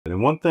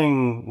one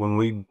thing when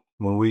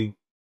we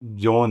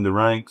joined the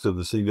ranks of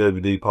the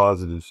CWD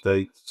positive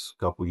states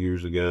a couple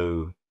years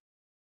ago,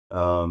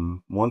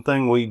 one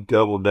thing we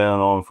doubled down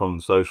on from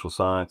the social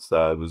science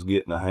side was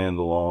getting a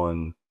handle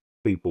on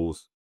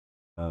people's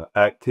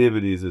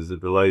activities as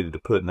it related to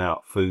putting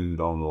out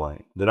food on the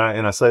land.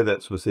 And I say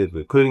that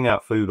specifically, putting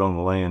out food on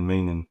the land,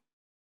 meaning,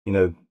 you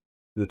know,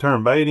 the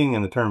term baiting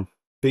and the term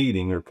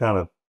feeding are kind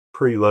of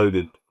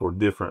preloaded for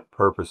different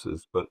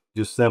purposes, but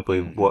just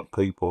simply what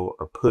people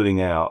are putting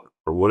out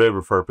for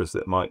whatever purpose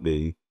it might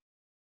be,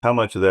 how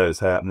much of that is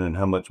happening and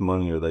how much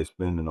money are they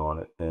spending on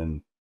it.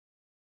 And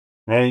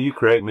you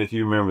correct me if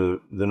you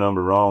remember the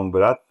number wrong,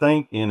 but I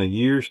think in a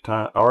year's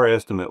time, our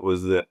estimate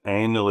was that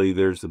annually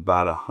there's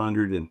about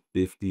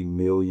 150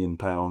 million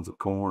pounds of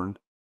corn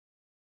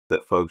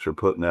that folks are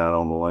putting out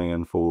on the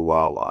land for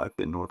wildlife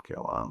in North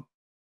Carolina.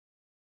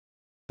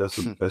 That's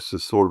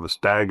just sort of a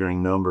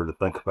staggering number to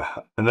think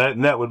about, and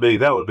that would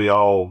be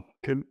all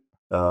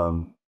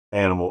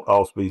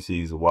all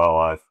species of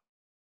wildlife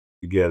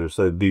together.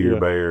 So deer,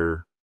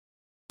 bear,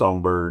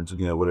 songbirds,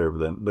 whatever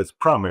them, but it's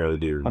primarily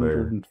deer and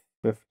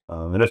bear.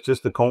 And that's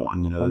just the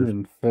corn, there's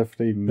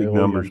 150 million. Big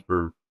numbers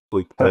for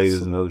sweet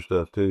potatoes and other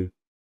stuff too.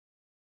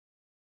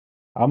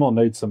 I'm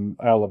gonna need some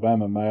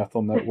Alabama math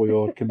on that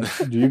wheel.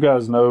 Do you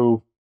guys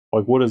know,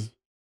 like, what is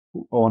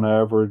on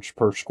average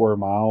per square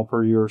mile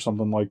per year or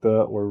something like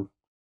that?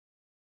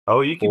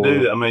 You can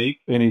do that. I mean,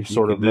 any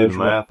sort of do the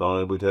math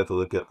on it. We'd have to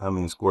look at how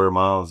many square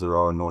miles there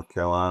are in North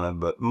Carolina.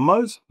 But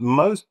most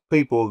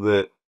people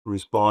that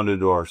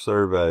responded to our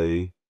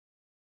survey,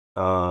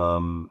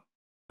 and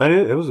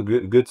it was a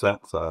good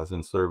sample size in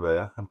the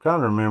survey. I'm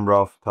trying to remember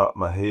off the top of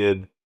my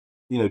head,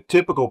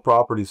 typical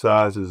property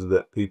sizes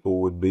that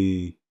people would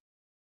be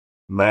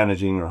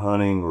managing or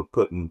hunting or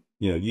putting,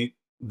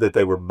 that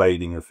they were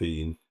baiting or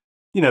feeding.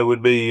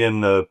 Would be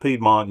in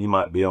Piedmont, you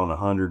might be on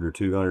 100 or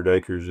 200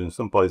 acres. In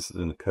some places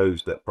in the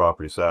coast, that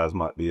property size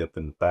might be up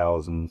in the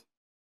thousands.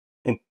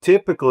 And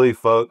typically,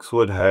 folks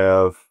would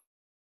have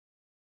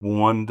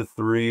 1 to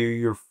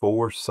 3 or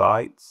 4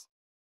 sites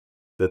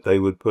that they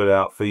would put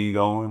out feed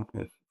on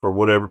for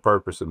whatever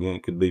purpose. Again,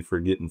 it could be for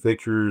getting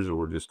pictures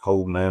or just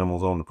holding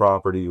animals on the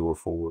property or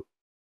for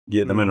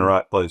getting them in the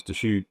right place to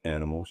shoot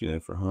animals,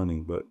 for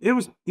hunting. But it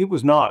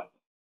was not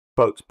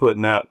folks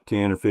putting out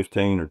 10 or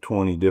 15 or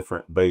 20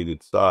 different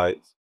baited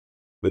sites,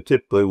 but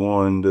typically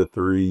 1 to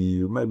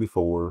 3 or maybe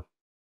 4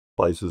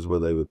 places where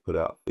they would put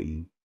out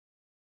feed.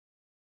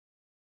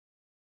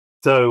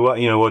 So,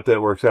 what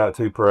that works out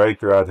to per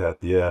acre, I'd have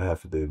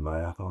to do the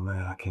math on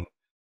that. I can't.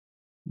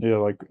 Yeah,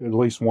 like at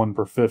least 1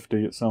 per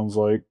 50, it sounds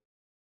like.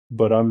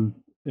 But and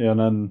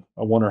then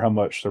I wonder how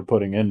much they're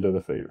putting into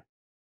the feeder.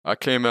 I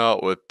came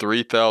out with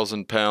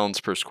 3,000 pounds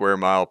per square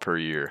mile per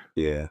year.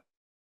 Yeah.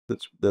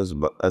 That's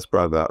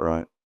probably about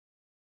right.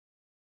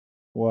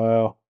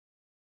 Wow.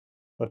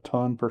 A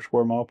ton per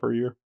square mile per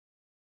year?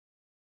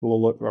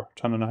 A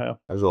ton and a half.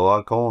 There's a lot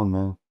of corn,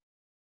 man.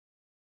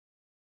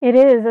 It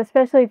is,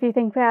 especially if you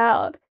think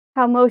about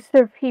how most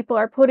of people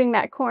are putting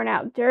that corn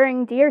out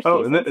during deer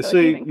season.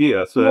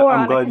 So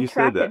I'm glad you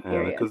said that,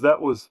 Anna, because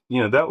that was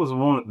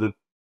one of the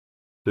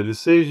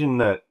decision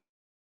that,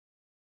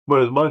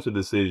 there's a bunch of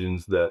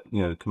decisions that,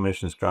 the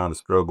commission is trying to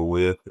struggle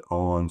with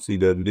on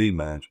CWD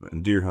management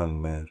and deer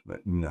hunting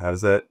management. How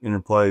does that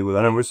interplay with,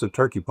 I know it's a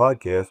turkey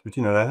podcast, but,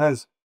 that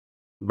has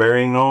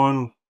bearing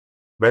on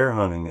bear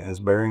hunting. It has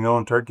bearing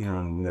on turkey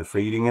hunting,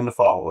 feeding in the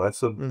fall.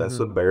 That's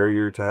a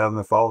barrier to having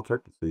the fall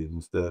turkey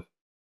season stuff.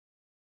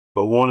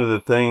 But one of the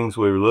things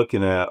we were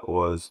looking at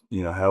was,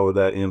 how would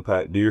that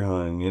impact deer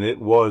hunting? And it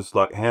was,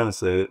 like Hannah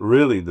said,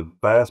 really the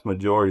vast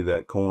majority of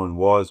that corn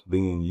was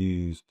being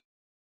used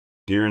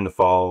during the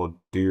fall,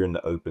 during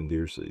the open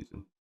deer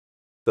season.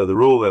 So the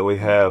rule that we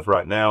have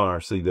right now in our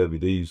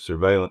CWD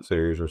surveillance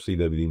areas or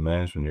CWD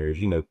management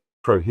areas,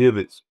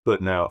 prohibits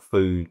putting out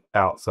food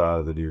outside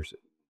of the deer season.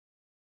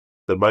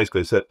 So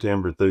basically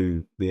September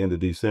through the end of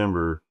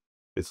December,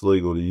 it's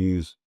legal to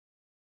use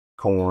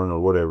corn or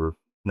whatever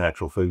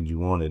natural food you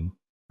wanted,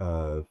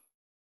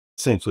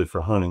 essentially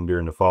for hunting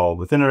during the fall.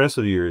 But then the rest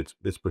of the year,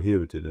 it's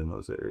prohibited in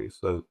those areas.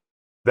 So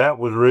that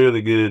was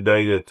really good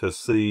data to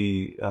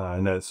see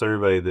in that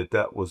survey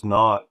that was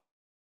not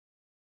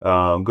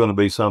going to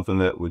be something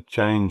that would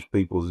change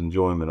people's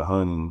enjoyment of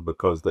hunting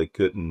because they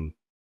couldn't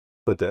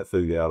put that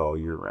food out all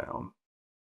year round.